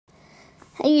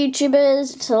Hey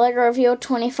YouTubers, it's Lego Review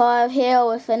 25 here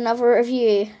with another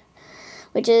review,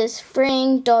 which is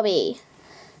Freeing Dobby.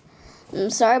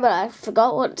 I'm sorry, but I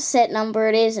forgot what set number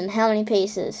it is and how many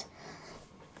pieces.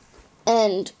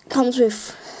 And comes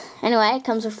with three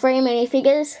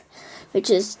minifigures, which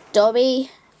is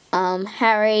Dobby,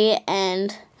 Harry,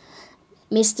 and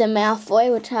Mr.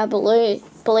 Malfoy, which I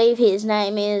believe his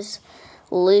name is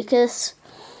Lucas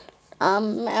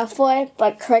Malfoy,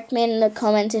 but correct me in the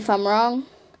comments if I'm wrong.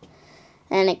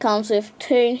 And it comes with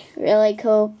two really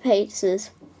cool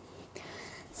pieces.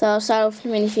 So I'll start off with the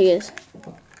minifigures.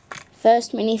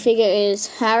 First minifigure is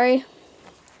Harry.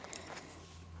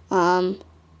 Has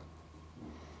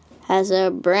a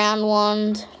brown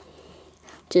wand,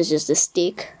 which is just a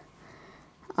stick.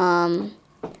 The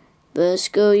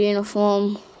school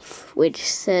uniform, which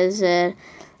says it's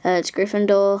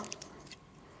Gryffindor.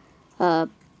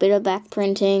 Bit of back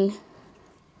printing,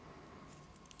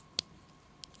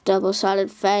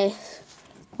 double-sided face,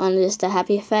 one just a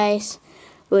happy face,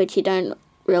 which you don't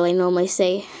really normally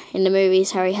see in the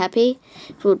movies. Harry happy,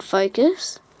 would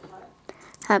focus,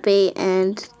 happy,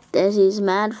 and there's his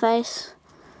mad face,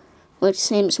 which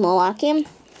seems more like him.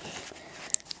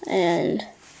 And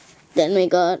then we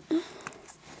got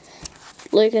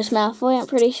Lucas Malfoy, I'm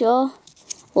pretty sure,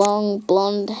 long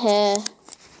blonde hair,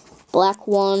 black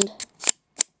wand,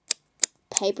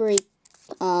 papery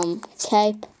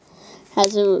cape,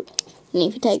 and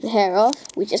if you take the hair off,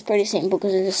 which is pretty simple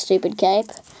because it's a stupid cape,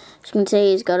 as you can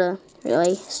see he's got a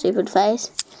really stupid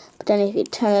face, but then if you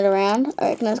turn it around, I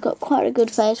reckon it's got quite a good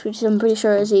face, which I'm pretty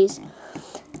sure is his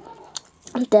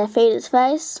Death Eater's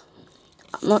face.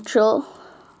 I'm not sure.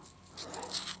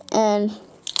 And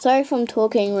sorry if I'm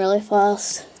talking really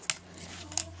fast.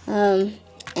 And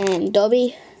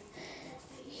Dobby,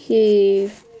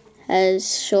 who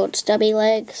has short stubby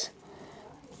legs,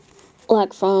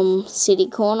 like from City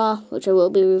Corner, which I will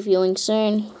be reviewing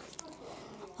soon.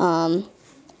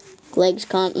 Legs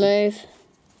can't move.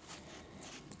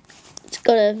 It's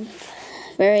got a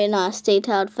very nice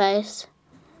detailed face,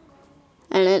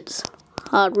 and it's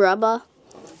hard rubber.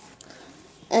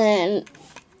 And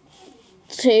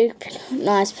two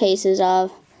nice pieces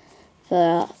of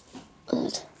for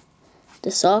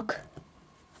the sock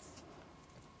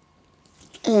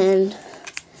and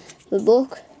the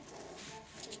book,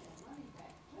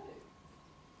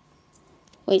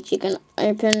 which you can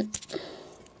open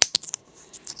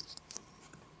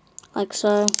like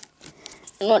so.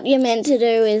 And what you're meant to do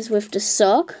is with the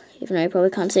sock, even though you probably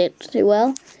can't see it too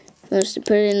well, is to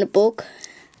put it in the book.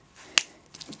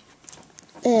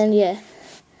 And yeah,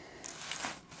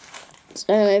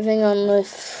 so moving on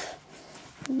with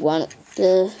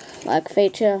the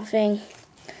feature thing.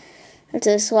 It's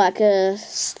just like a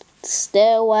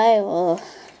stairway or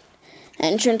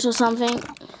entrance or something.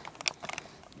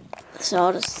 So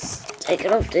I'll just take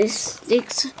it off these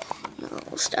sticks and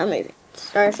I'll start moving.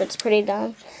 Sorry if it's pretty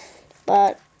dumb.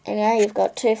 But anyway, you've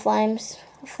got two flames,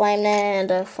 a flame there and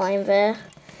a flame there.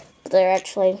 But they're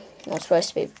actually not supposed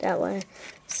to be that way.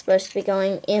 It's supposed to be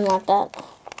going in like that.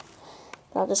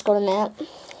 But I've just got them out.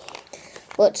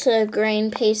 Lots of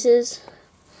green pieces,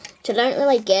 which I don't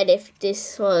really get if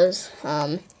this was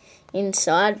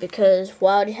inside, because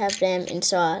why would you have them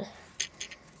inside?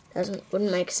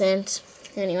 Wouldn't make sense.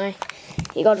 Anyway,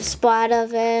 you got a spider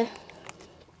there,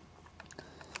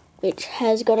 which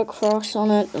has got a cross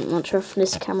on it. I'm not sure if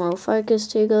this camera will focus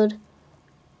too good,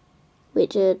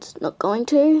 which it's not going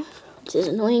to, which is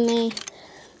annoying me.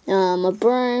 A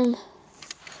broom.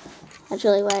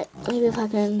 Actually, wait, maybe if I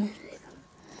can.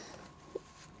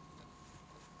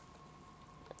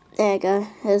 There you go,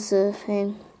 there's the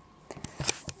thing.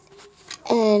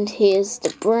 And here's the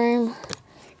broom,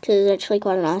 which is actually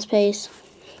quite a nice piece.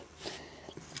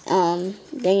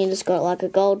 Then you just got like a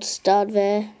gold stud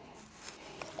there.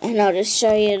 And I'll just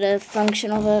show you the function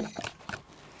of it,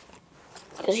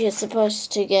 because you're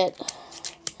supposed to get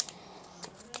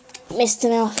Mr.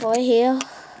 Malfoy here.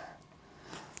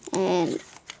 And,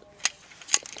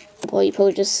 well, you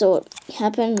probably just saw it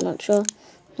happen, I'm not sure.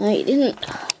 No, you didn't,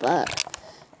 but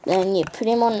then you put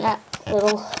him on that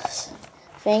little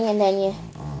thing, and then you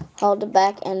hold it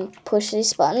back and push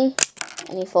this button,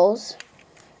 and he falls.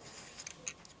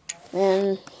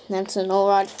 And that's an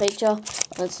alright feature.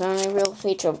 That's the only real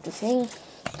feature of the thing.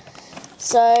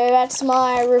 So that's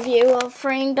my review of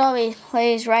Freeing Dobby.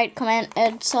 Please rate, comment,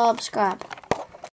 and subscribe.